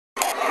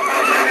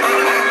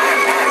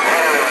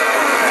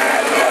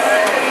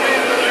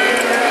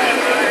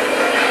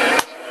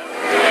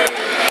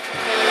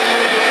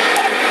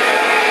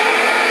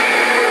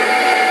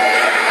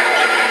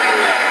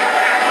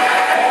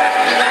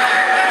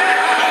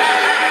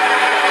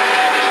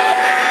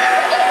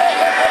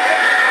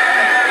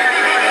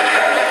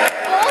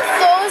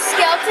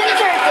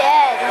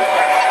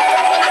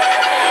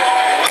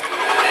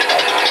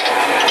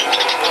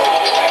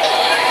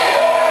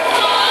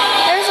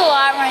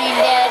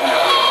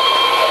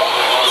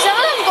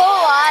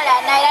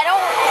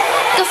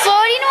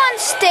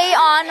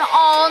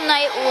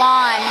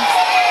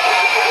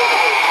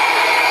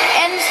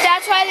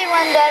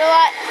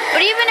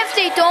even if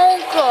they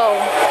don't go,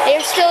 they're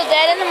still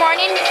dead in the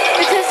morning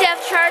because they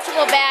have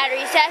chargeable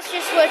batteries. That's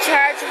just what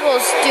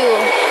chargeables do.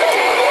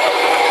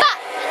 But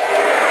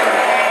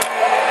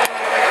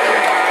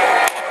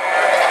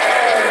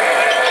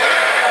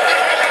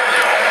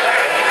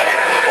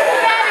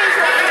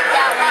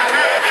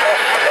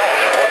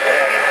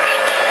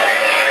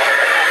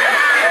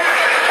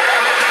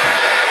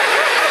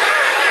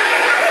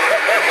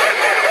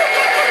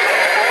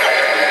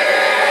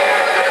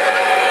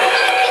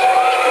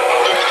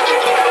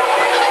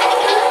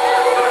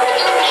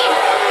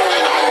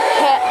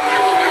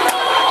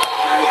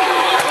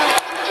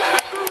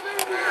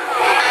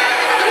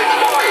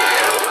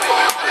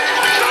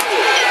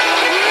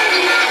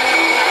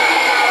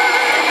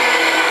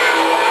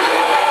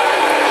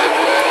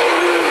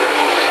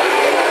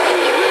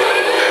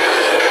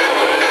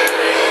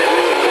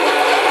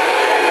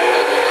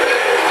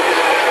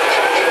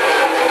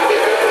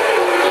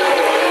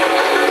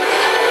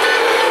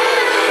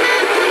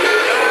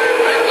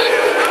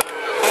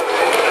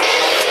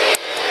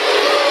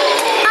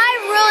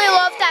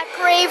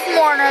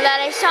that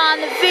I saw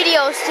in the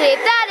videos today.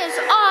 That is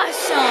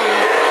awesome.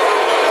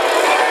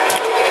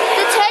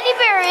 The teddy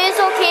bear is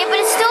okay,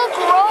 but it's still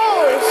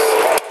gross.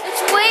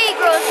 It's way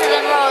grosser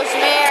than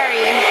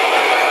rosemary.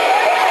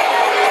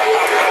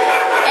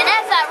 And I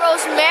thought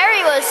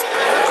rosemary was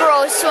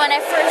gross when I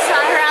first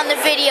saw her on the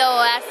video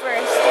at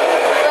first.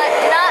 But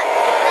not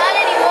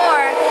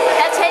anymore.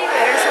 That teddy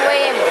bear is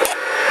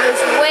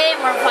way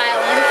more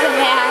violent than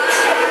that.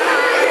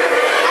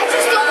 I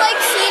just don't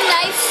like seeing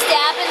knives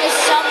stab in the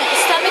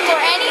stomach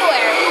or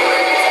anywhere.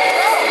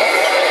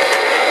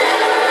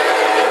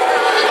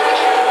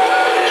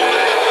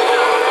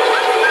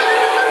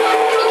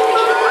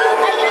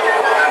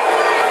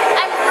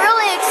 I'm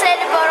really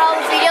excited about all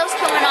the videos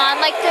coming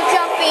on, like the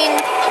jumping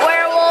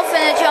werewolf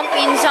and the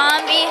jumping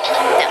zombie.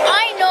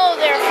 I know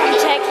they're from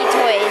Techie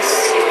Toys.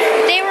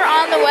 They were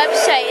on the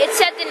website. It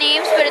said the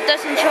names, but it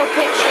doesn't show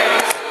pictures.